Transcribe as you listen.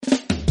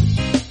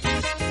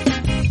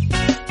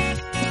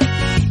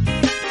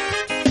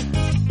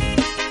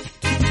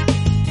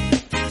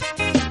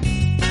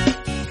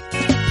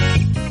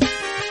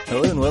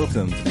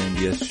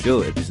MBS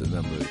show, episode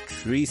number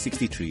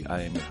 363.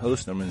 I am your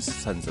host, Norman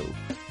Sanzo.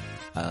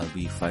 I'll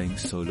be flying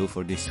solo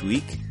for this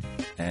week.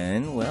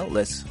 And, well,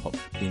 let's hop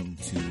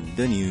into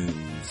the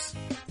news.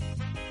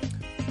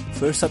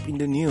 First up in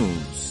the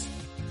news,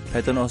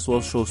 Patton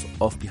Oswalt shows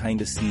off behind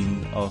the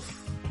scenes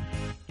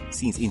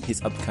in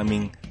his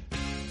upcoming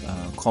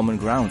Common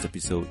Grounds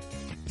episode.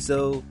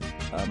 So,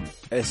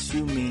 as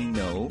you may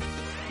know,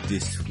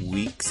 this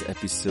week's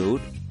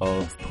episode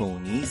of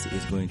Ponies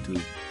is going to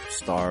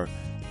star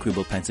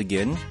Quibble Pants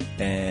again,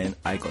 and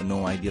I got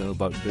no idea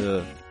about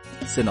the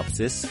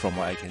synopsis. From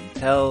what I can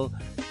tell,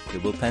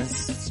 Quibble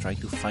Pants is trying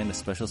to find a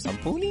special sun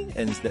pony,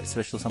 and that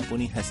special sun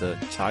pony has a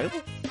child?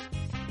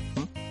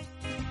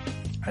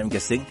 I'm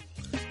guessing.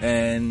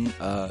 And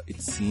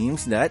it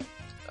seems that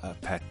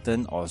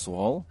Patton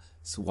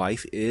Oswalt's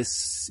wife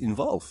is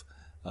involved.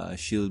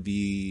 She'll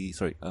be,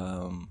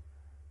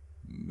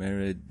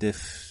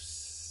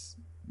 Meredith.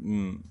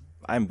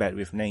 I'm bad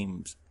with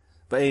names.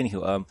 But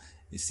anywho,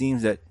 it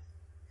seems that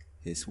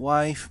his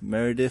wife,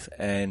 Meredith,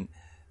 and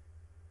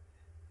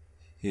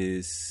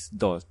his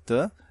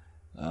daughter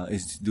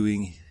is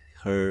doing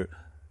her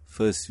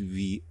first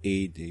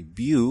VA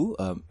debut,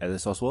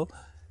 Alice Oswalt.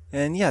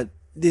 And yeah,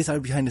 these are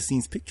behind the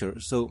scenes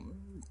pictures. So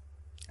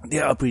they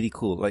are pretty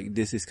cool. Like,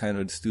 this is kind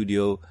of the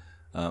studio.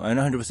 I'm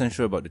not 100%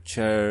 sure about the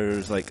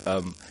chairs. Like,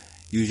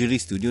 usually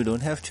studio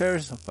don't have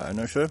chairs, but I'm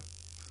not sure.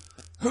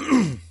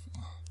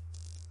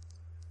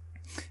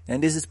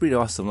 And this is pretty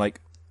awesome.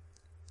 Like,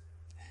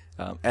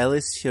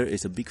 Alice here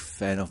is a big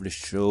fan of the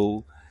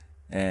show,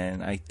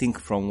 and I think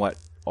from what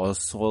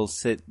Oswald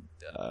said,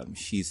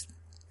 she's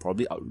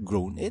probably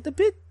outgrown it a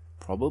bit.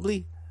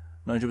 Probably,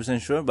 not 100%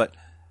 sure, but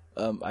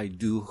I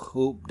do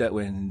hope that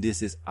when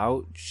this is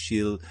out,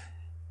 she'll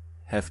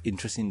have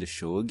interest in the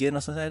show again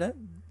or something like that.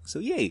 So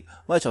yay,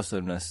 much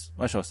awesomeness.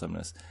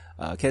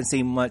 Can't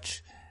say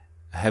much.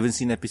 I haven't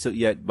seen the episode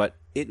yet, but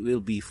it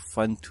will be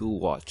fun to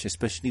watch,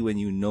 especially when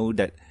you know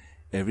that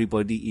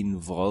everybody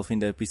involved in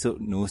the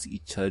episode knows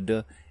each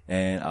other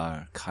and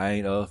are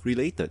kind of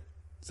related.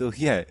 So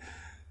yeah,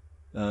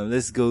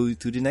 let's go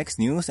to the next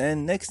news.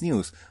 And next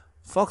news,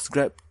 Fox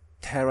grabbed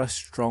Tara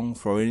Strong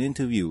for an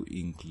interview,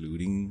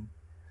 including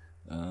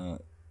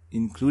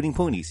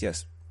ponies.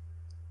 Yes.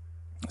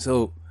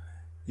 So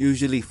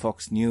usually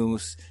Fox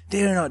News,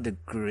 they're not the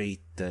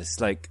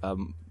greatest. Like,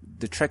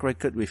 the track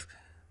record with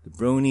the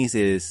bronies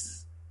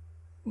is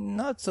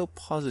not so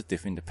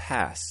positive in the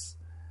past.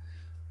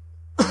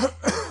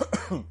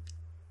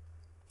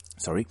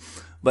 Sorry.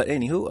 But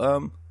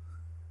anywho,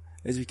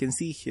 as we can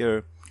see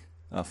here,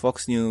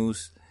 Fox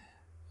News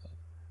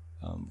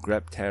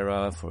grabbed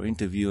Tara for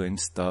interview and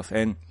stuff.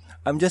 And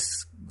I'm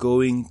just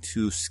going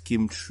to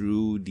skim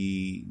through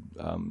the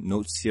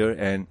notes here,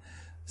 and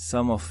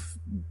some of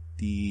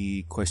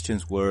the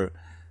questions were,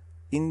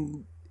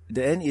 in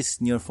the end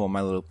is near for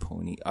My Little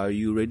Pony. Are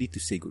you ready to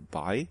say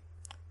goodbye?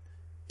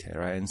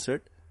 Tara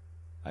answered,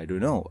 I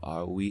don't know.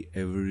 Are we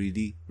ever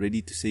really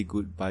ready to say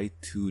goodbye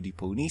to the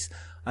ponies?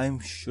 I'm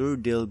sure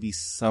there'll be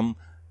some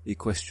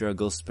Equestria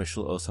Girl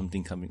special or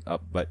something coming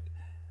up, but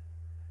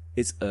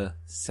it's a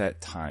sad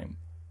time.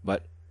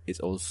 But it's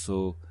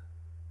also,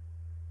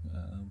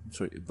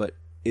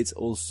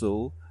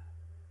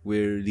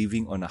 we're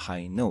leaving on a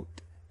high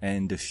note,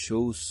 and the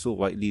show's so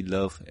widely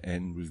loved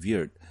and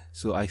revered,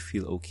 so I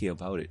feel okay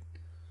about it.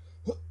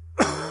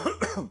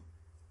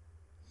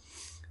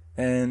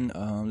 And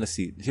let's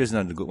see, here's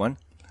another good one.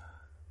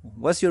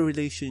 What's your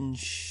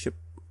relationship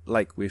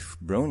like with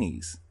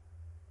bronies?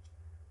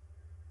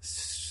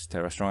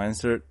 Tara Strong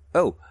answered,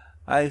 oh,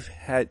 I've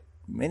had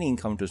many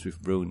encounters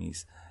with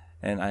bronies,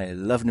 and I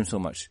love them so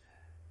much.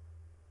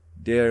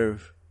 They're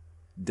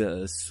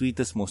the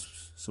sweetest, most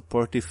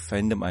supportive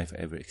fandom I've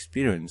ever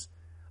experienced.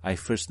 I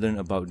first learned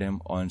about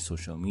them on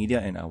social media,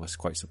 and I was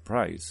quite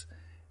surprised.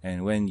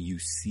 And when you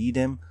see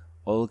them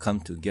all come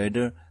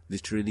together,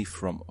 literally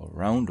from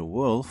around the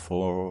world,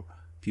 for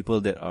people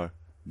that are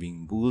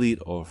being bullied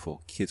or for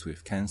kids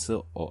with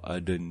cancer or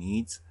other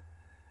needs,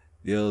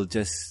 they're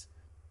just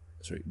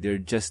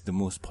the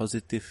most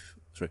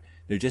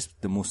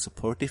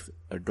supportive,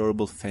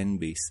 adorable fan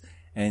base.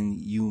 And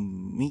you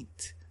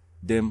meet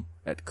them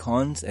at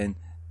cons, and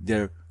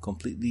they're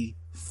completely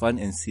fun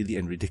and silly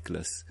and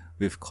ridiculous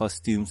with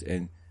costumes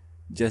and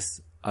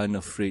just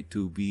unafraid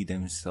to be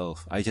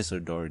themselves. I just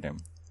adore them.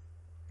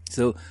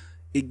 So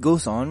it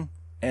goes on,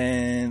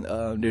 and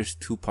there's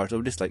two parts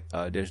of this. Like,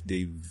 there's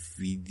the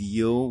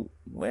video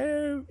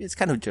where it's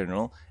kind of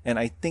general, and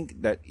I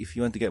think that if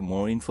you want to get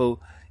more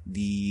info,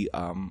 the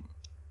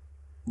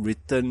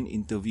written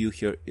interview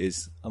here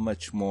is a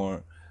much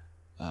more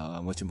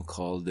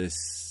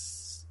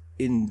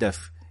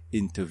in-depth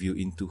interview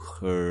into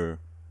her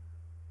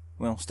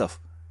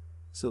stuff.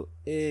 So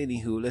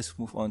anywho, let's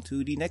move on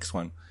to the next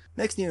one.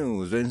 Next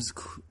news,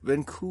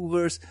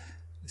 Vancouver's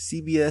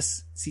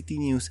CBS City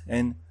News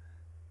and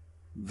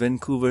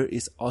Vancouver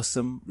is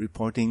awesome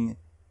reporting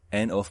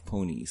end of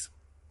ponies.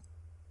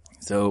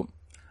 So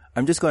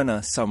I'm just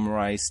gonna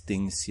summarize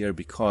things here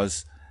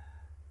because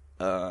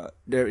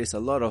there is a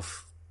lot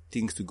of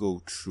things to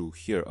go through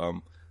here.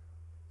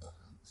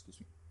 Excuse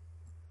me.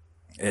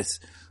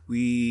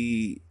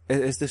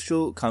 As the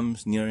show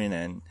comes near an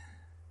end,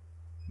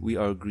 we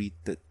are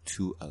greeted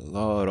to a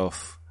lot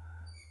of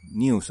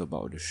news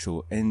about the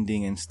show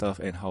ending and stuff,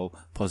 and how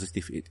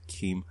positive it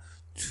came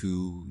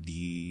to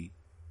the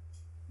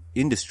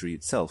industry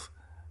itself.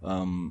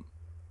 I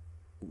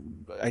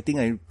think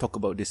I talked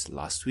about this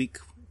last week,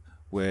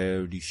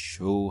 where the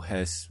show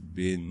has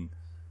been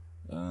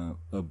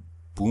a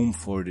boom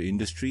for the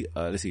industry.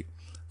 Let's see,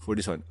 for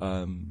this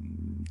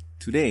one.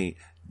 Today,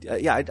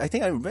 I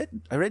think I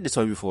read this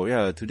one before.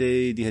 Yeah,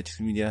 today DHX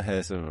Media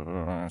has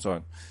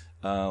so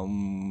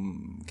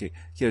on. Okay,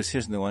 here's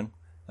the one.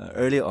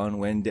 Early on,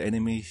 when the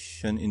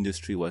animation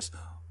industry was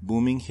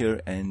booming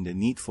here and the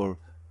need for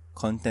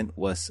content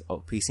was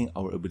outpacing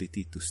our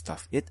ability to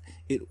staff it,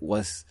 it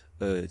was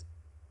a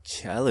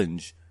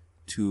challenge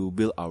to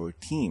build our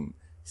team,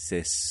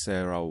 says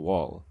Sarah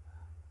Wall,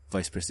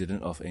 Vice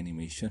President of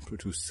Animation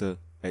Producer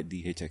at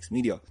DHX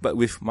Media. But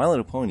with My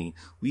Little Pony,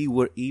 we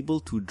were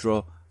able to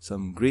draw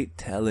some great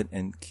talent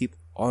and keep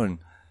on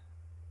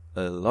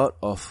a lot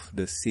of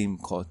the same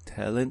core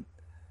talent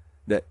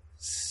that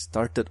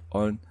started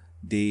on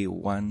day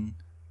one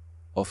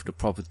of the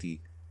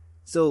property.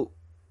 So,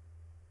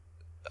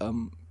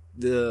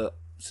 the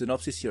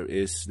synopsis here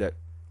is that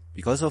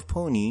because of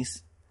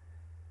ponies,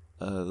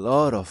 a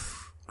lot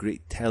of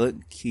great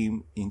talent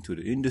came into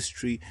the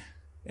industry,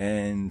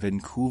 and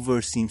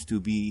Vancouver seems to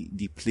be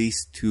the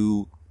place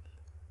to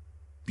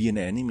be an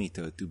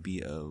animator, to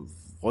be a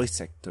voice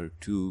actor,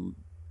 to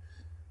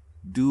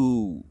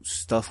do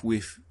stuff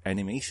with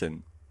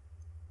animation.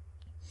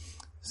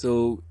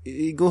 So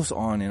it goes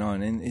on,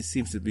 and it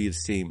seems to be the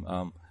same.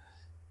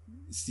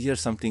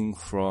 Here's something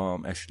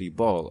from Ashley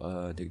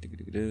Ball.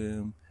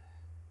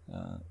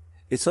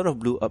 It sort of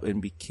blew up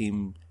and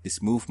became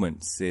this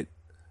movement, said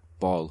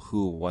Ball,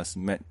 who has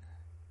met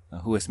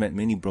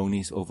many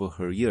bronies over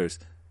her years.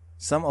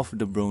 Some of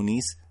the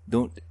bronies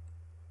don't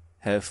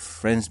have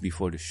friends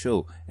before the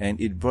show, and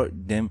it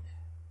brought them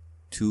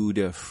to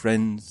their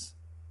friend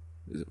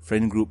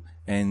group,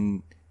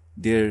 and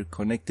they're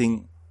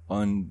connecting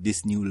on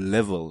this new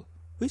level,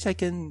 which I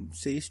can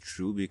say is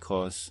true,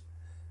 because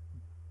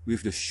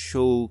with the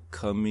show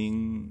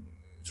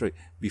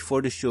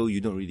before the show,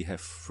 you don't really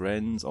have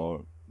friends,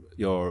 or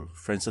your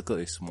friend circle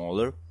is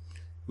smaller.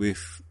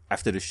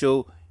 After the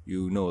show,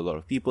 you know a lot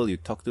of people, you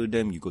talk to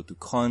them, you go to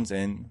cons,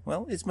 and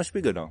well, it's much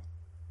bigger now.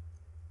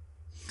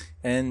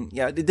 And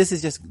yeah, this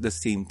is just the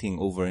same thing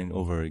over and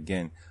over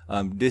again.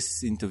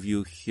 This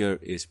interview here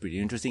is pretty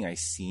interesting. I've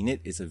seen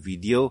it. It's a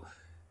video,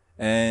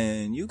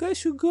 and you guys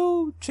should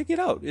go check it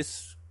out.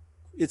 It's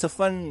a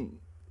fun,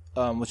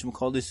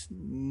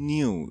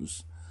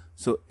 news.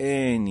 So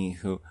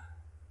anywho,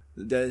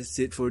 that's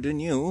it for the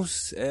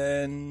news,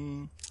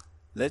 and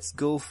let's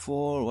go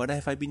for what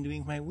have I been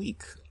doing my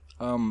week.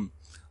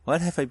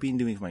 What have I been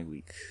doing my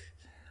week?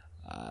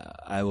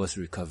 I was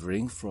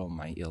recovering from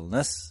my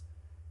illness.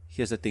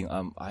 Here's the thing.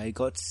 I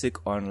got sick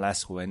on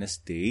last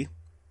Wednesday.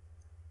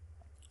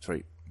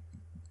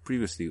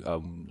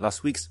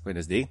 Last week's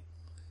Wednesday.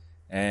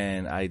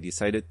 And I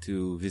decided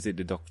to visit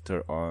the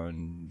doctor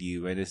on the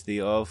Wednesday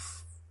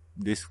of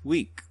this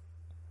week.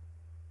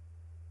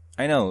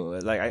 I know,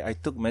 I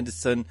took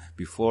medicine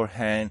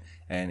beforehand,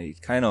 and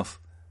it kind of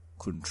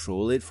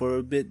controlled it for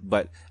a bit,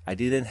 but I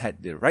didn't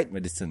have the right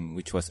medicine,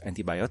 which was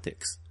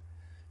antibiotics.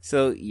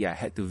 So yeah, I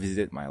had to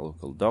visit my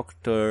local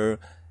doctor,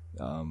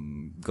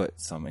 got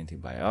some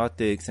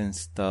antibiotics and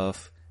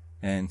stuff.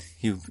 And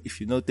if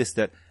you notice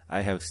that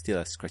I have still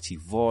a scratchy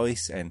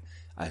voice and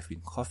I've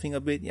been coughing a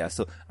bit,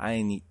 so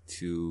I need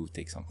to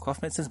take some cough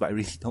medicines, but I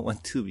really don't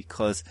want to,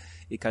 because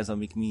it kind of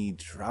make me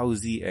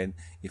drowsy, and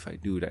if I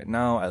do that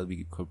now, I'll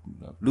be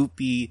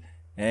loopy,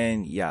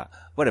 and yeah,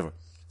 whatever.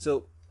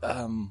 So,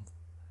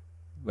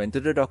 went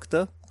to the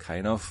doctor,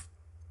 kind of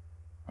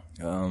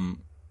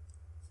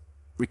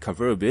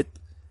recover a bit,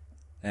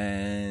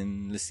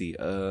 and let's see,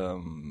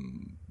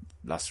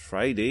 last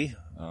Friday,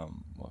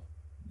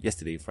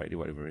 yesterday, Friday,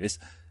 whatever it is,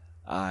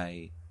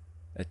 I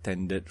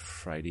attended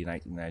Friday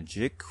Night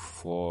Magic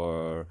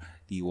for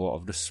the War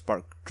of the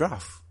Spark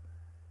draft.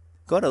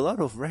 Got a lot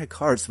of rare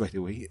cards, by the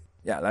way.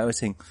 Yeah, like I was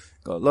saying,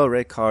 got a lot of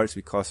rare cards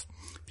because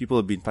people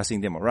have been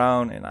passing them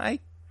around, and I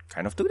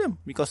kind of took them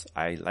because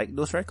I like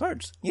those rare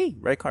cards. Yay,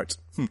 rare cards.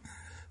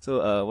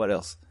 So, what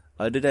else?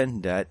 Other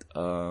than that,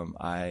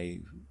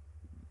 I've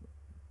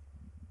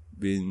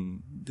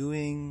been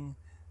doing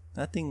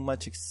nothing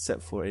much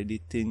except for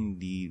editing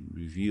the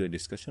review and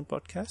discussion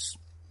podcast.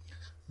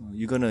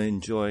 You're gonna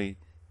enjoy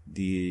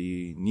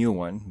the new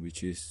one,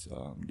 which is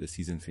the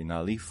season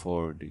finale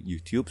for the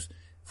YouTubes.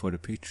 For the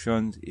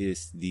Patreons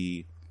is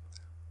the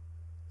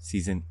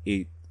season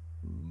 8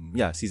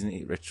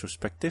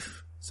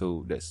 retrospective.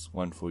 So that's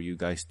one for you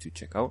guys to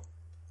check out.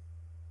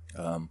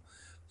 Other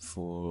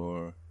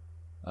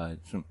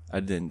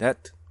than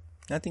that,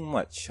 nothing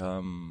much.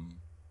 I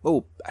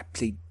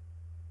played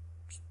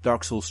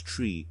Dark Souls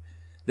 3.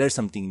 There's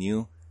something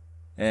new,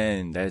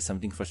 and that is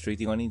something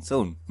frustrating on its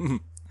own.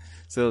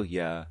 So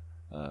yeah,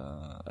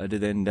 Other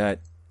than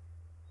that,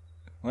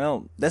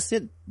 well, that's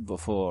it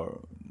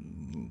for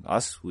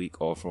us week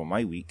or for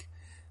my week.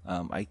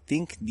 I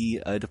think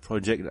the other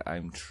project that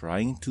I'm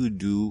trying to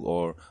do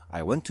or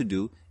I want to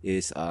do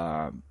is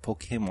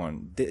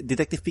Pokemon.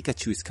 Detective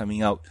Pikachu is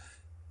coming out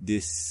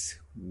this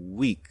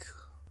week.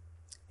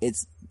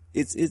 It's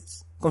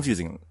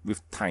confusing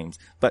with times,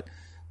 but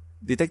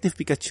Detective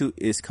Pikachu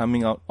is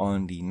coming out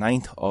on the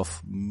 9th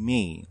of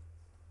May.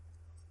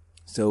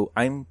 So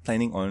I'm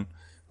planning on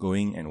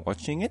going and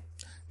watching it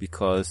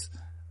because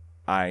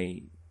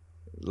I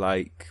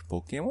like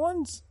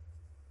Pokemons.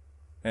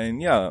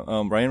 And yeah,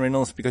 Ryan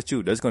Reynolds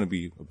Pikachu, that's going to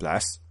be a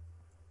blast.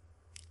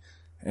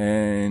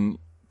 And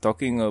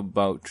talking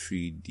about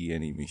 3D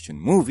animation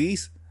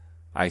movies,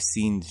 I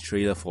seen the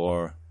trailer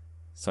for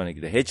Sonic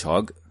the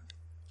Hedgehog.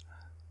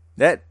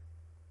 That,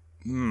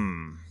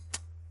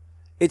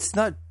 it's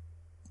not,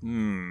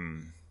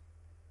 I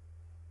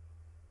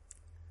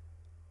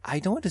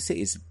don't want to say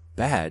it's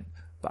bad,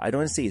 but I don't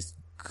want to say it's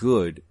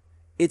good.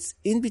 It's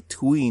in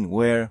between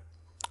where,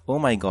 oh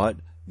my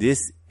god,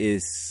 this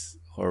is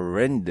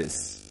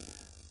horrendous.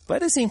 But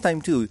at the same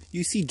time too,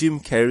 you see Jim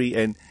Carrey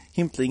and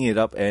him playing it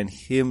up and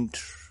him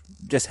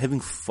just having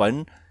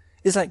fun.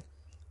 It's like,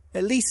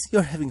 at least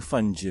you're having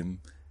fun, Jim.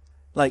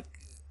 Like,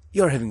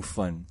 you're having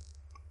fun.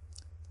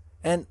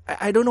 And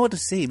I don't know what to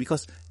say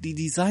because the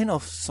design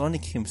of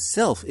Sonic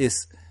himself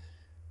is,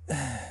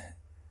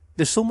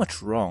 there's so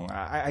much wrong.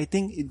 I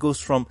think it goes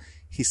from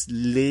his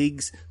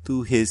legs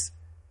to his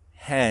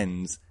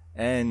hands,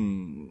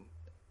 and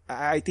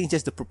I think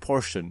just the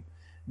proportion.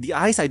 The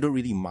eyes I don't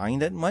really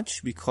mind that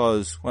much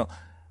because, well,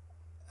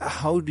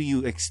 how do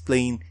you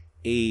explain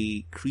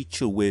a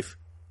creature with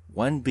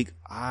one big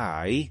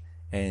eye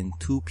and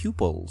two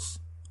pupils?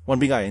 One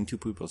big eye and two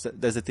pupils.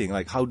 That's the thing.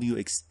 Like, how do you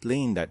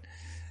explain that?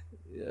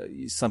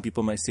 Some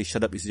people might say,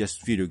 shut up, it's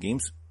just video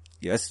games.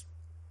 Yes,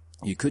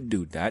 you could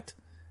do that.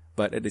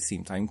 But at the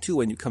same time too,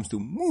 when it comes to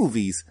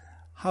movies,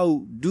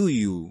 how do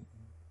you?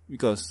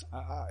 Because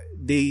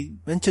they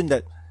mentioned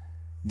that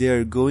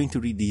they're going to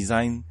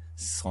redesign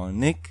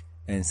Sonic,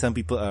 and some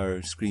people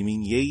are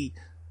screaming yay,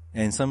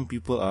 and some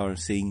people are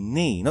saying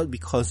nay. Not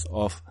because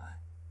of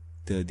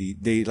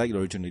they like the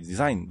original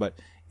design, but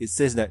it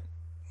says that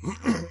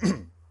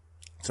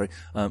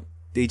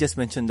they just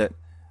mentioned that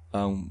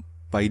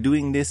by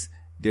doing this,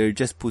 they're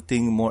just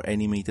putting more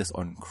animators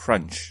on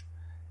crunch,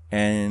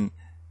 and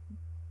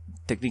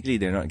technically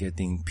they're not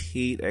getting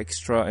paid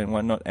extra and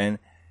whatnot, and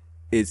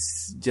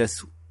it's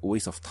just a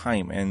waste of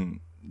time, and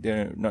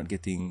they're not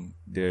getting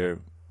their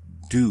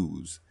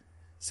dues.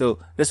 So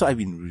that's what I've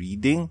been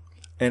reading,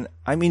 and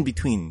I'm in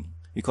between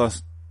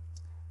because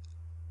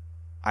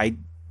I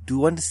do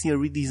want to see a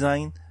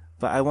redesign,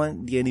 but I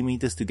want the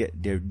animators to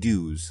get their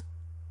dues.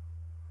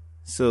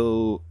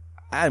 So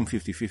I'm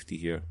 50-50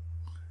 here.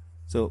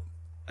 So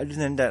other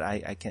than that,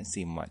 I can't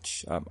say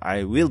much.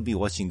 I will be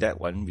watching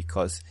that one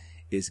because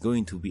it's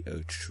going to be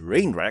a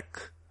train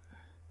wreck.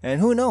 And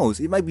who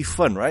knows? It might be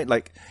fun, right?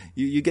 Like,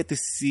 you get to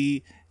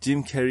see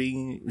Jim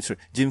Carrey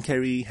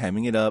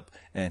hamming it up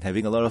and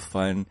having a lot of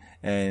fun.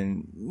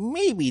 And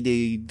maybe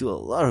they do a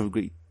lot of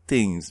great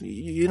things.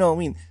 You know what I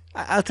mean?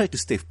 I'll try to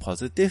stay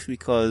positive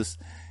because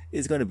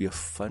it's going to be a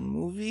fun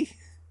movie.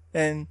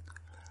 And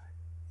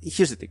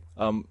here's the thing.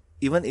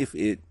 Even if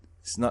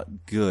it's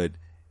not good,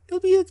 it'll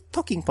be a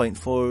talking point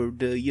for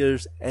the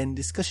year's end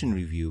discussion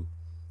review.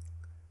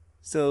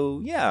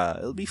 So yeah,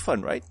 it'll be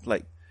fun, right?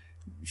 Like,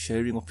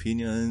 sharing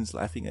opinions,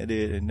 laughing at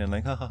it, and then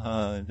like, ha ha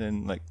ha, and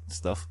then like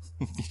stuff.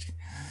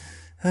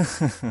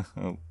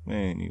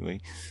 Anyway.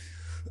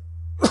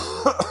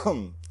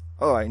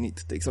 Oh, I need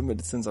to take some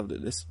medicines after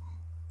this.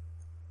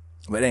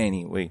 But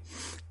anyway,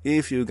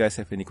 if you guys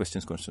have any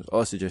questions, concerns,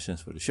 or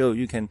suggestions for the show,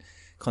 you can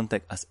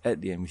contact us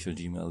at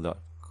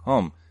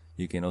thembshow@gmail.com.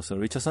 You can also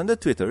reach us on the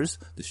Twitters.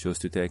 The show's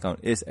Twitter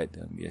account is at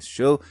the MBS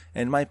Show,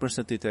 and my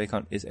personal Twitter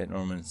account is at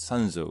Norman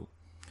Sanzo.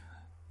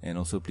 And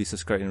also, please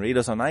subscribe and rate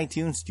us on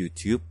iTunes,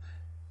 YouTube.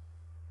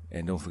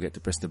 And don't forget to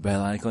press the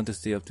bell icon to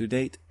stay up to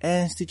date.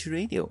 And Stitcher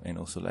Radio. And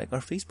also like our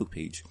Facebook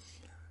page.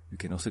 You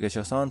can also catch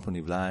us on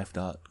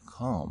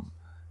ponywlive.com.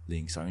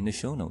 Links are in the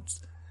show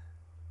notes.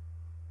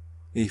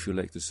 If you'd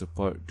like to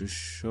support the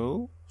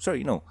show...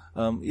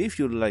 if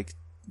you'd like...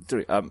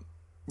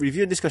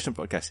 Review and Discussion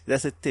Podcast.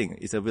 That's the thing.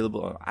 It's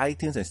available on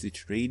iTunes and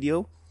Stitcher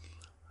Radio.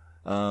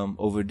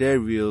 Over there,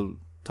 we'll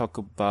talk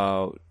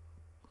about...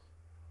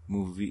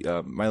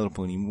 My Little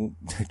Pony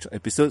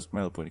episodes,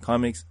 My Little Pony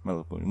comics, My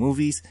Little Pony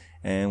movies,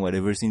 and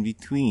whatever's in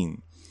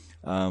between.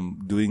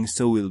 Doing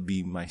so will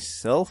be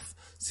myself,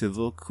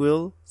 Civil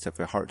Quill,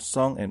 Sapphire Heart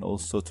Song, and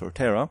also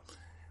Torterra,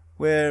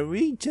 where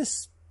we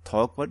just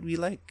talk what we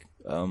like.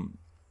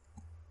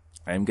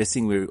 I'm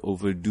guessing we're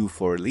overdue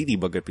for a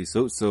Ladybug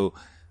episode, so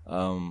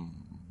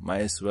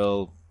might as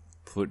well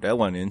put that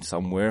one in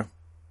somewhere.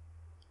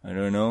 I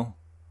don't know.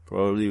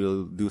 Probably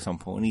we'll do some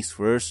ponies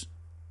first.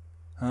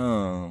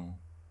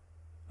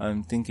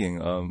 I'm thinking,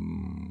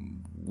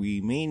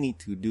 we may need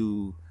to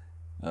do,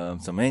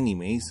 some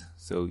animes.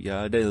 So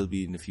yeah, that'll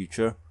be in the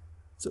future.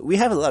 So we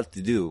have a lot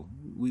to do.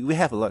 we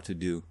have a lot to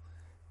do.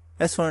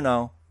 As for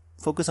now,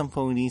 focus on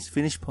ponies,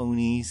 finish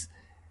ponies,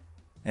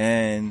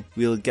 and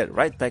we'll get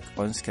right back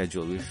on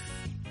schedule with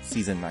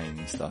season 9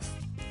 and stuff.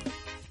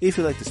 If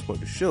you'd like to support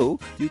the show,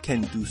 you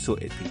can do so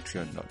at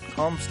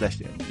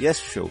patreon.com/MBS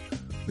show.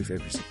 With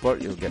every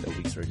support, you'll get a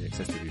week's early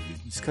access to review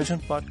discussion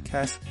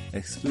podcast,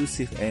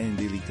 exclusive and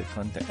deleted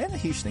content, and a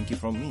huge thank you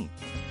from me.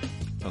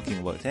 Talking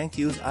about thank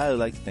yous, I would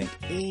like to thank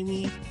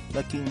Amy,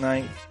 Lucky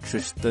Knight,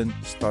 Tristan,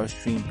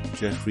 Starstream,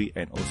 Jeffrey,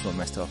 and also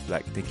Master of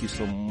Black. Thank you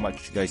so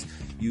much, guys.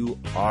 You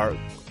are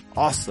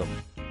awesome.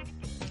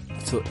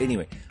 So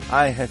anyway,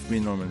 I have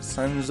been Norman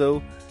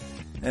Sanzo,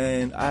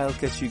 and I'll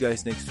catch you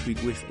guys next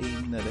week with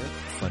another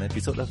fun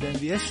episode of the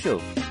MBS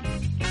show.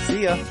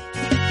 See ya!